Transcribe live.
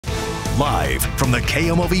Live from the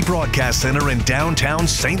KMOV Broadcast Center in downtown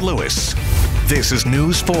St. Louis. This is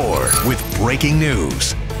News 4 with breaking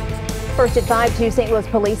news. First at 5, 2 St. Louis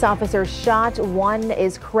police officers shot. One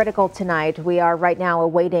is critical tonight. We are right now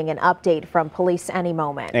awaiting an update from police any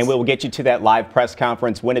moment. And we'll get you to that live press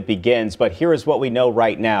conference when it begins. But here is what we know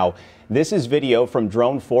right now. This is video from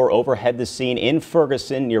Drone 4 overhead the scene in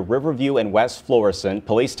Ferguson near Riverview and West Florissant.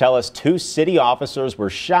 Police tell us 2 city officers were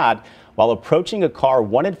shot while approaching a car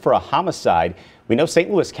wanted for a homicide. We know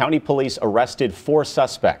St. Louis County Police arrested 4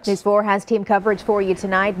 suspects. News 4 has team coverage for you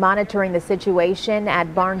tonight, monitoring the situation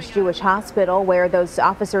at Barnes Jewish Hospital where those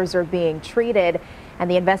officers are being treated.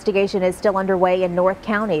 And the investigation is still underway in North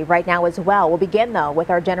County right now as well. We'll begin, though, with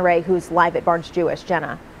our Jenna Ray, who's live at Barnes Jewish.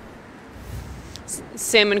 Jenna.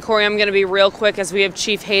 Sam and Corey, I'm going to be real quick as we have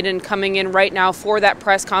Chief Hayden coming in right now for that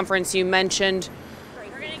press conference you mentioned.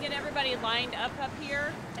 We're going to get everybody lined up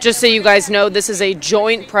here. Just so you guys know, this is a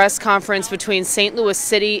joint press conference between St. Louis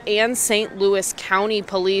City and St. Louis County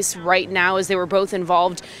Police right now, as they were both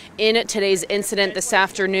involved in today's incident this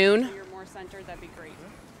afternoon. You're more centered, that'd be great.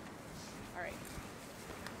 All right.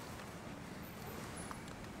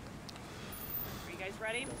 Are you guys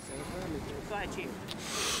ready? Go ahead, Chief.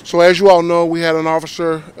 So as you all know, we had an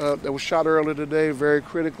officer that was shot earlier today, very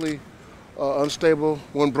critically unstable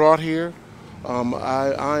when brought here.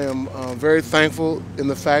 I am very thankful in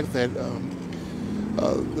the fact that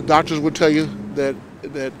the doctors would tell you that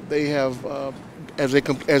they have,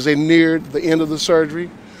 as they neared the end of the surgery,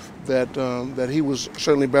 that he was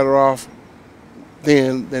certainly better off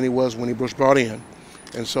then than he was when he was brought in,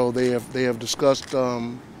 and so they have discussed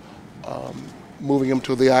moving him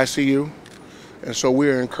to the ICU. And so we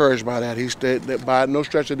are encouraged by that. That by no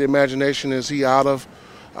stretch of the imagination is he out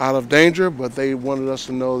of danger, but they wanted us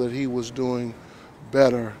to know that he was doing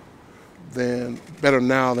better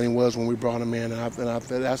now than he was when we brought him in. And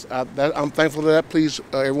I'm thankful for that. Please,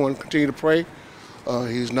 everyone, continue to pray.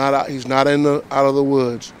 He's not out of the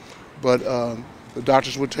woods, but the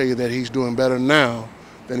doctors would tell you that he's doing better now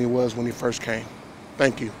than he was when he first came.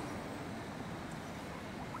 Thank you.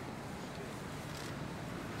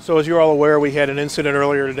 So as you're all aware, we had an incident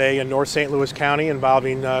earlier today in North St. Louis County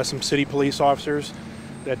involving some city police officers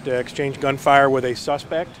that exchanged gunfire with a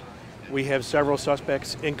suspect. We have several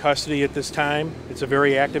suspects in custody at this time. It's a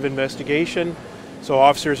very active investigation. So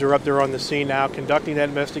officers are up there on the scene now conducting that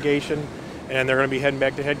investigation, and they're going to be heading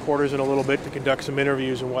back to headquarters in a little bit to conduct some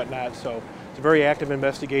interviews and whatnot. So it's a very active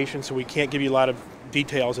investigation, so we can't give you a lot of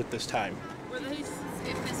details at this time. Were these,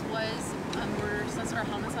 if this was a murder or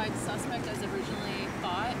homicide suspect as originally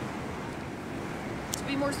thought? To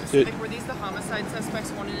be more specific, were these the homicide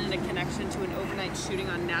suspects wanted in a connection to an overnight shooting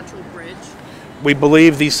on Natural Bridge? We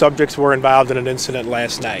believe these subjects were involved in an incident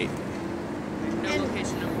last night. No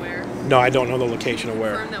location of where? No, I don't know the location of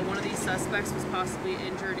where. Confirm that one of these suspects was possibly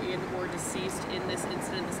injured and or deceased in this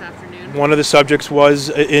incident this afternoon? One of the subjects was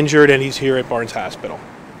injured, and he's here at Barnes Hospital.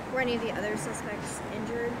 Were any of the other suspects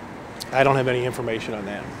injured? I don't have any information on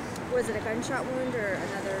that. Was it a gunshot wound or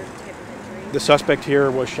another type of injury? The suspect here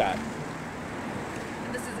was shot.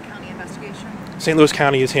 This is a county investigation? St. Louis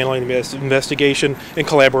County is handling the investigation in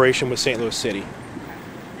collaboration with St. Louis City. Okay.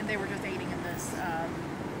 And they were just aiding in this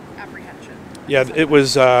apprehension? Yeah, it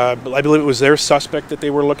was, I believe it was their suspect that they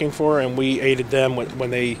were looking for, and we aided them when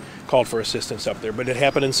they called for assistance up there. But it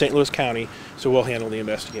happened in St. Louis County, so we'll handle the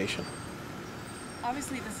investigation.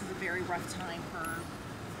 Obviously, this is a very rough time for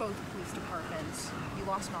both police departments. You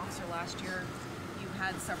lost an officer last year. You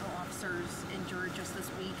had several officers injured just this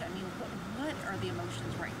week. I mean, what are the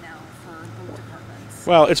emotions right now for both departments?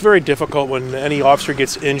 Well, it's very difficult when any officer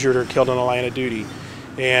gets injured or killed in the line of duty.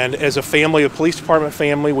 And as a family, a police department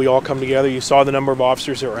family, we all come together. You saw the number of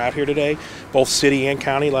officers that were out here today, both city and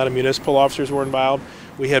county. A lot of municipal officers were involved.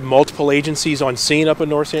 We had multiple agencies on scene up in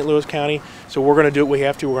North St. Louis County. So we're going to do what we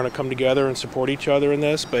have to. We're going to come together and support each other in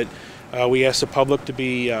this. But we ask the public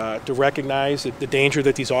to recognize the danger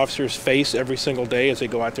that these officers face every single day as they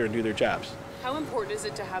go out there and do their jobs. How important is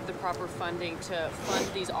it to have the proper funding to fund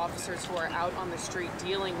these officers who are out on the street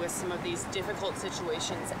dealing with some of these difficult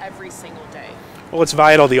situations every single day? Well, it's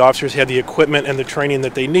vital the officers have the equipment and the training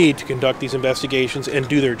that they need to conduct these investigations and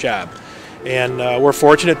do their job. And we're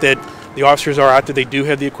fortunate that the officers are out there. They do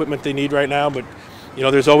have the equipment they need right now, but you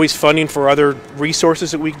know, there's always funding for other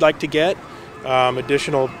resources that we'd like to get.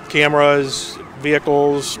 Additional cameras,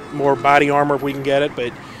 vehicles, more body armor if we can get it,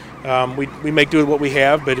 but we make do with what we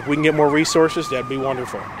have, but if we can get more resources, that'd be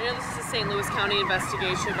wonderful. I know this is a St. Louis County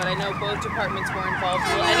investigation, but I know both departments were involved.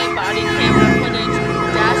 Will any body camera footage,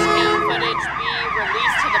 dash cam footage be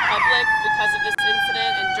released to the public because of this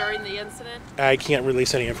incident and during the incident? I can't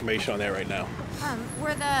release any information on that right now.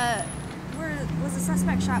 Was the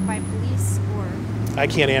suspect shot by police or? I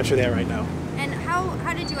can't answer that right now. And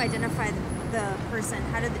how did you identify the person?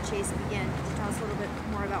 How did the chase begin? Could you tell us a little bit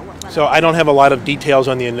more about what led So up? I don't have a lot of details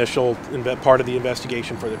on the initial part of the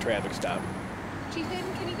investigation for the traffic stop. Chief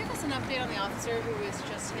Hayden, can you give us an update on the officer who was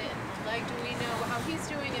just hit in the leg? Do we know how he's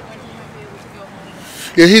doing and when he might be able to go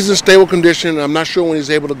home? Yeah, he's in stable condition. I'm not sure when he's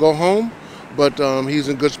able to go home, but he's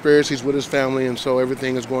in good spirits. He's with his family, and so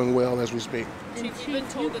everything is going well as we speak. Chief, you've been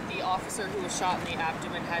told that the officer who was shot in the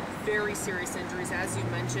abdomen had very serious injuries, as you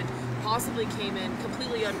mentioned, possibly came in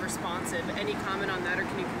completely unresponsive. Any comment on that, or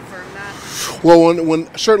can you confirm that? Well,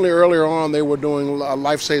 when certainly earlier on they were doing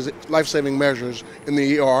life-saving measures in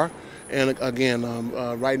the ER, and again,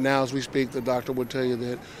 right now as we speak, the doctor would tell you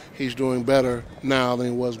that he's doing better now than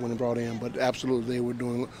he was when he brought in. But absolutely, they were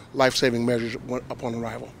doing life-saving measures upon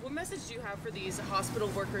arrival. What message do you have for these hospital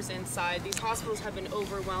workers inside? These hospitals have been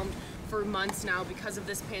overwhelmed for months now because of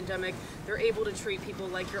this pandemic. They're able to treat people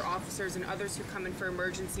like your officers and others who come in for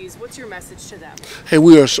emergencies. What's your message to them? Hey,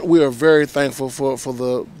 we are very thankful for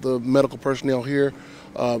the medical personnel here.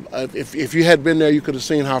 If you had been there, you could have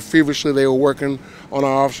seen how feverishly they were working on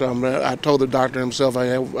our officer. I told the doctor himself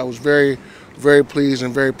I was very, very pleased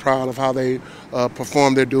and very proud of how they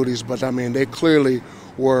performed their duties. But I mean, they clearly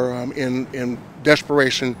were in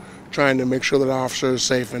desperation trying to make sure that our officer is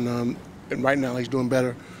safe. And right now, he's doing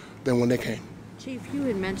better than when they came. Chief, you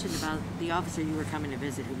had mentioned about the officer you were coming to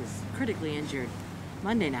visit who was critically injured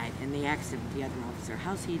Monday night in the accident with the other officer.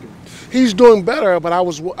 How's he doing? He's doing better, but I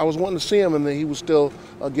was wanting to see him, and he was still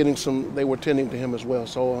getting some. They were tending to him as well,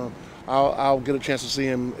 so I'll get a chance to see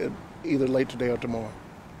him either late today or tomorrow.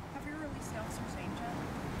 Have you released the officer's name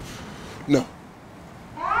yet? No.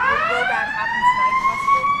 Will that happen tonight,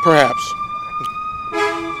 possibly? Perhaps.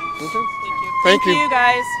 Okay. Thank you. Thank you,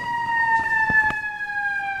 guys.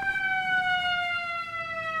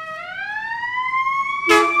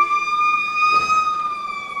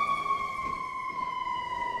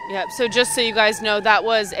 Yep, so just so you guys know, that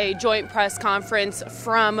was a joint press conference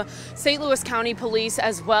from St. Louis County Police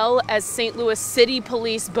as well as St. Louis City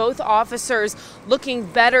Police, both officers looking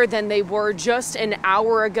better than they were just an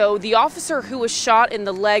hour ago. The officer who was shot in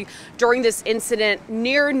the leg during this incident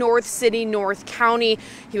near North City, North County,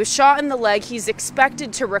 he was shot in the leg. He's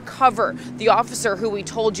expected to recover. The officer who we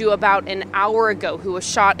told you about an hour ago, who was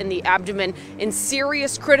shot in the abdomen in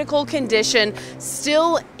serious critical condition,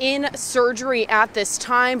 still in surgery at this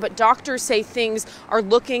time, but doctors say things are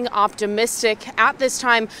looking optimistic. At this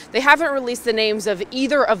time, they haven't released the names of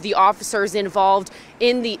either of the officers involved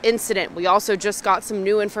in the incident. We also just got some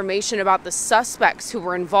new information about the suspects who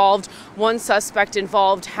were involved. One suspect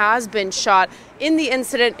involved has been shot in the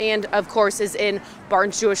incident and, of course, is in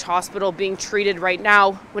Barnes Jewish Hospital being treated right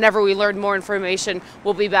now. Whenever we learn more information,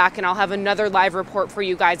 we'll be back, and I'll have another live report for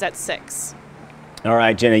you guys at 6. All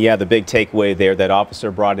right, Jenna, yeah, the big takeaway there, that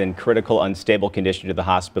officer brought in critical, unstable condition to the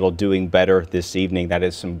hospital, doing better this evening. That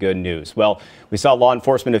is some good news. Well, we saw law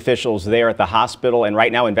enforcement officials there at the hospital, and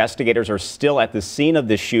right now investigators are still at the scene of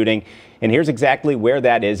the shooting. And here's exactly where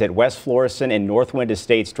that is, at West Florissant and Northwind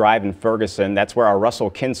Estates Drive in Ferguson. That's where our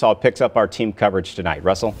Russell Kinsall picks up our team coverage tonight.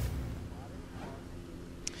 Russell?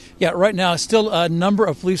 Yeah, right now, still a number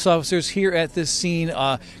of police officers here at this scene.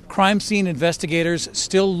 Crime scene investigators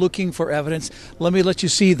still looking for evidence. Let me let you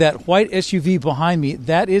see that white SUV behind me.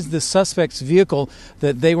 That is the suspect's vehicle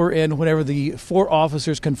that they were in whenever the 4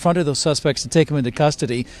 officers confronted those suspects to take them into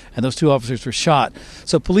custody, and those 2 officers were shot.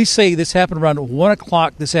 So police say this happened around 1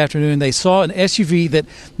 o'clock this afternoon. They saw an SUV that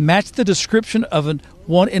matched the description of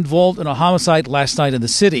one involved in a homicide last night in the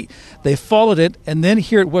city. They followed it, and then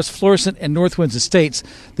here at West Florissant and Northwinds Estates,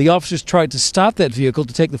 the officers tried to stop that vehicle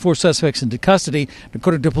to take the 4 suspects into custody.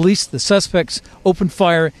 According to police, the suspects opened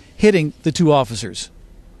fire, hitting the 2 officers.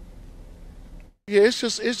 Yeah, it's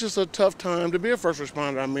just a tough time to be a first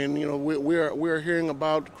responder. I mean, you know, we're hearing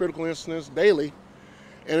about critical incidents daily,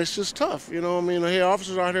 and it's just tough. You know, I mean, hey,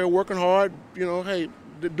 officers out here working hard. You know, hey,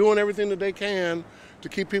 doing everything that they can to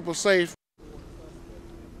keep people safe.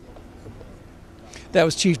 That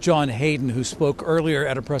was Chief John Hayden, who spoke earlier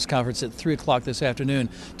at a press conference at 3 o'clock this afternoon,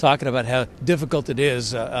 talking about how difficult it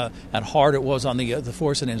is and hard it was on the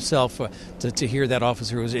force and himself to hear that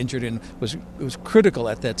officer was injured and was critical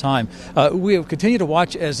at that time. We have continued to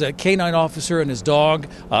watch as a K-9 officer and his dog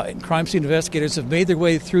and crime scene investigators have made their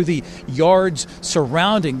way through the yards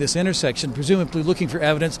surrounding this intersection, presumably looking for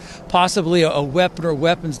evidence, possibly a weapon or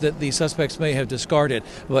weapons that the suspects may have discarded.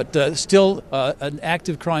 But still an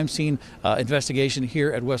active crime scene investigation situation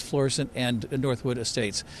here at West Florissant and Northwood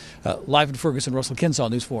Estates. Live in Ferguson, Russell Kinsall,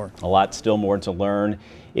 News 4. A lot still more to learn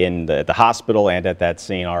in the hospital and at that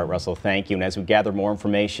scene. All right, Russell, thank you. And as we gather more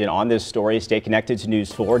information on this story, stay connected to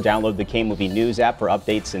News 4. Download the KMOV News app for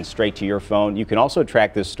updates and straight to your phone. You can also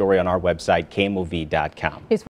track this story on our website, kmov.com.